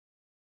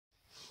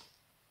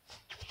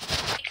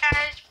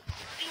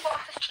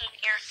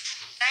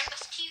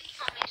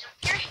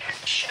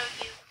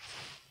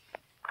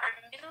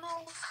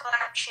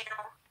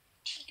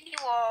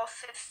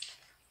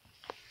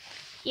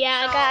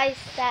Yeah, so, guys,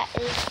 that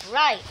is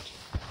right.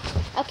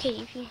 Okay,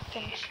 you can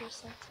finish your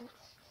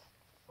sentence.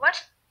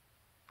 What?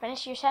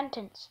 Finish your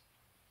sentence.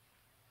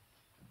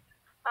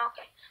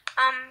 Okay.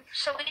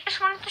 So we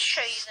just wanted to show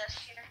you this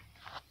here.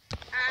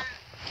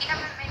 We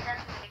haven't made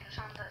any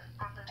videos on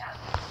the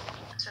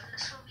tablet, so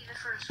this will be the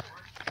first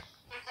one.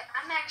 And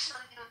I'm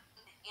actually doing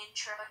an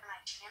intro to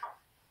my channel,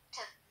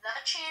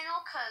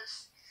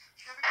 because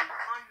remember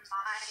on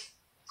my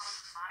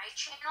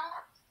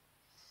channel,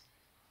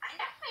 I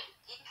never made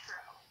an intro.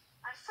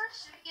 My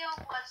first video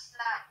was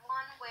that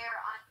one where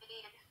I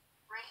made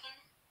rain,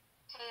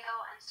 hail,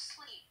 and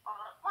sleet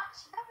all at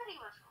once. That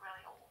video was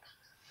really old.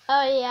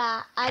 Oh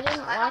yeah, I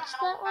didn't watch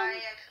that one. I don't know why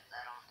I put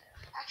that on there.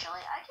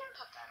 Actually, I didn't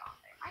put that on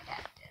there. My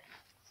dad did.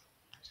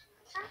 For some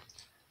reason. I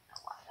don't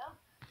know why though.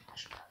 I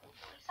should probably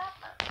delete that,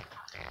 but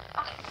okay.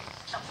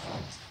 So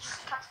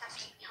talk about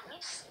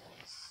Tvhomies.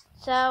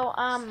 So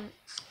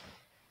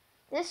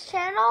this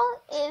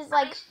channel is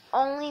like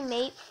only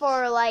made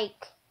for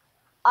like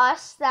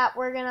us that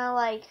we're gonna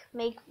like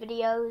make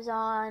videos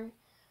on.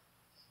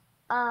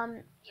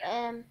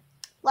 And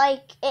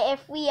like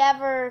if we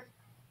ever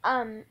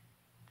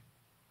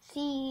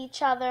see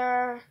each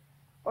other,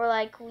 or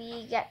like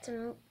we get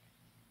to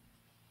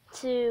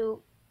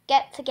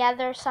get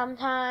together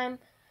sometime,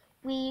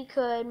 we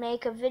could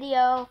make a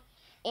video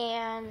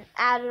and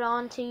add it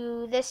on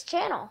to this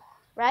channel,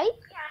 right?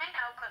 Yeah, I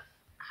know, but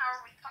how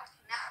are we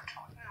talking now?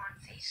 Talking on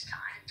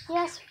FaceTime?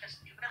 Yes. Can we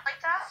just do it like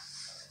that?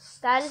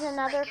 That is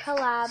another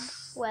collab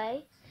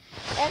way.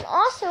 And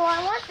also,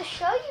 I want to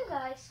show you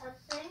guys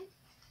something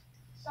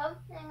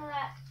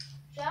that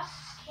just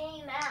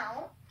came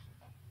out.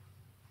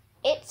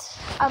 It's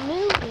a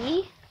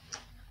movie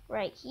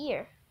right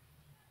here.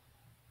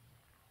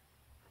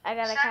 Is that a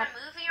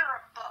movie or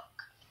a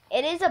book?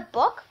 It is a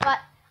book, but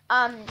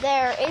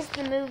there is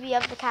the movie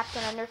of the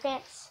Captain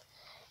Underpants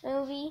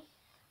movie.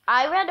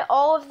 I read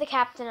all of the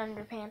Captain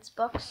Underpants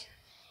books,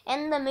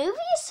 and the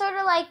movie is sort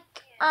of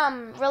like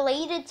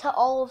related to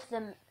all of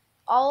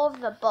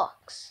the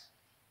books.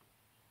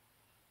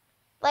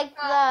 Like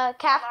the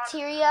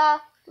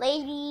cafeteria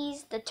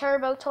ladies, the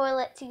Turbo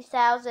Toilet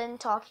 2000,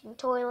 talking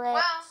toilets.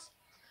 Well,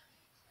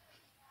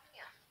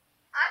 yeah.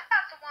 I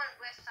got the one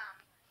with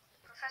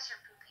Professor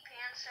Poopy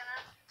Pants in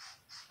it.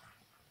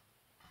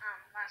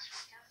 Last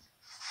weekend.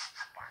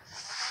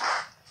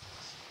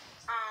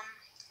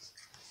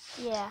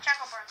 Yeah. Check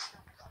out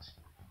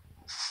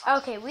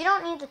Barnes. Okay, we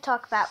don't need to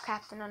talk about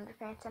Captain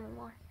Underpants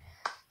anymore.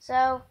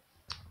 So,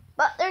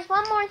 but there's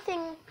one more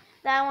thing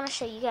that I want to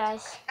show you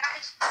guys.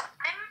 Guys, I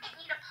might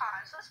need a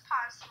pause. Let's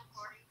pause the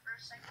recording for a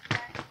second,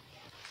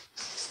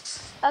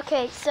 guys.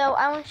 Okay, so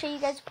I want to show you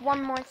guys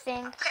one more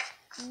thing. Okay.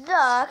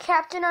 The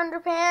Captain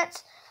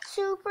Underpants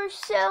Super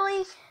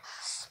Silly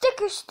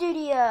Sticker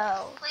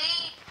Studio.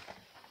 Please.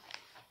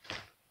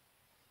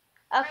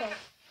 Okay.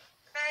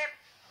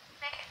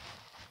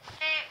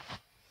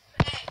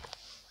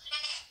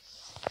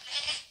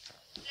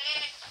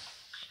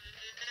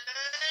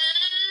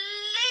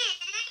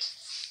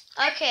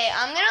 Okay,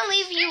 I'm gonna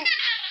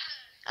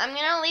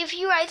leave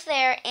you right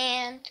there,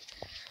 and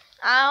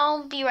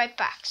I'll be right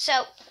back.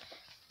 So,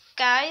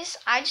 guys,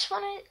 I just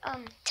want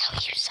to tell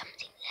you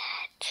something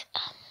that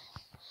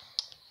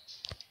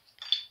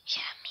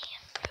yeah, me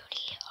and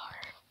Broody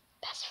are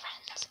best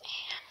friends,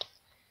 and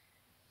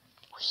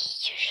we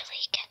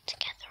usually get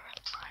together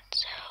a lot.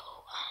 So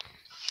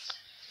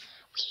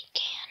we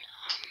can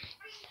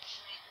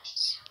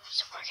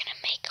so we're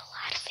gonna make a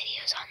lot of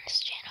videos on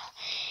this channel,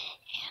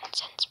 and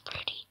since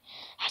Broody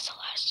has a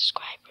lot of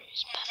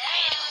subscribers, but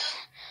I don't,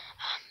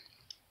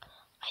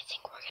 I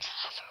think we're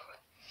gonna have a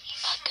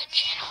good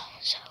channel,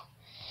 so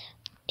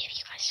if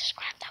you guys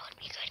subscribe, that would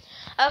be good.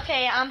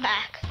 Okay, I'm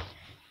back.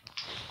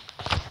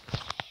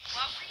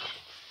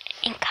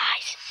 And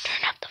guys,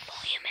 turn up the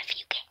volume if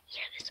you can't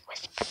hear this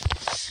whisper.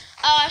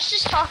 Oh, I was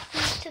just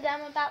talking to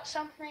them about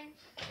something.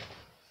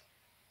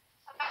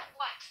 About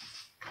what?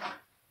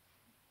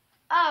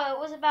 Oh, it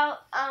was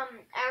about our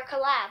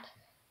collab.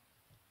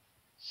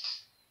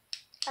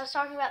 I was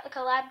talking about the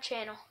collab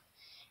channel.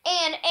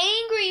 And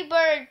Angry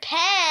Bird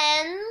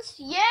pens,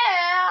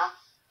 yeah.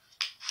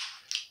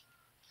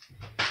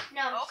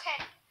 No.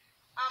 Okay.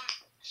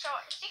 So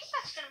I think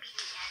that's gonna be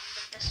the end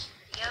of this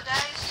video,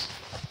 guys.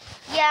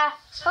 Yeah.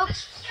 So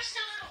this was just a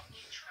little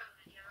intro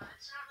video.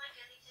 It's not like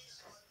anything.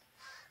 It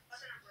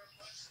wasn't a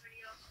Roblox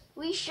video.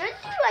 We should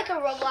do like a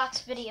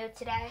Roblox video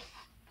today.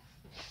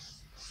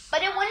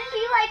 But it wouldn't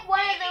be like one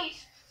of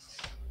those.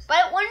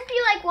 But it wouldn't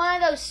be like one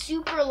of those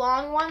super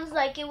long ones.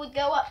 Like it would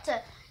go up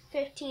to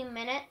 15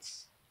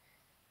 minutes.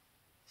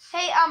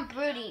 Hey,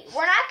 Broody,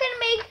 we're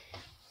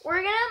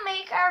gonna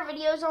make our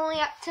videos only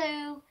up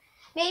to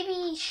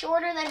maybe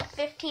shorter than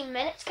 15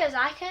 minutes, because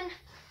I can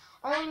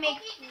only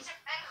make.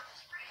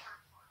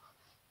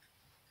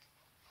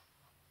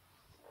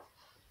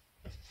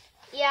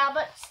 Yeah,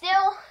 but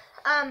still,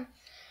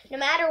 no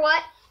matter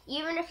what,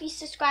 even if you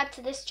subscribe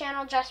to this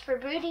channel just for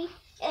Broody,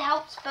 it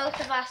helps both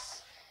of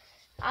us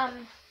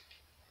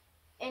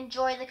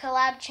enjoy the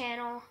collab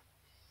channel,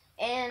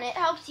 and it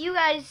helps you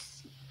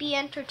guys be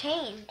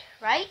entertained,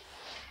 right?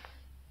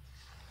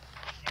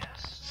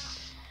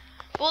 Yes.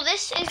 Well,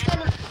 this is And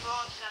gonna. everyone's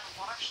gonna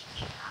watch the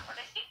channel, but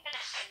I think I'm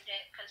gonna end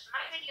it because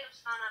my video's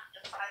gone up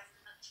to 5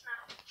 minutes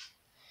now.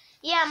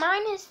 Yeah,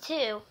 mine is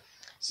too.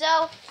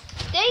 So,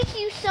 thank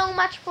you so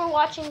much for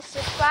watching.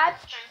 Subscribe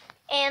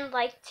and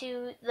like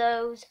to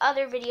those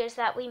other videos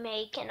that we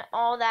make and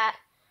all that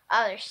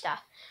other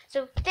stuff.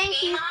 So,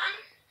 thank you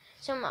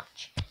so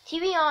much.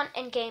 TV on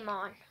and game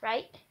on,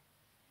 right?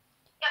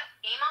 Yep,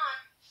 game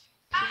on.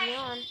 TV Bye.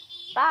 on.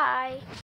 Bye.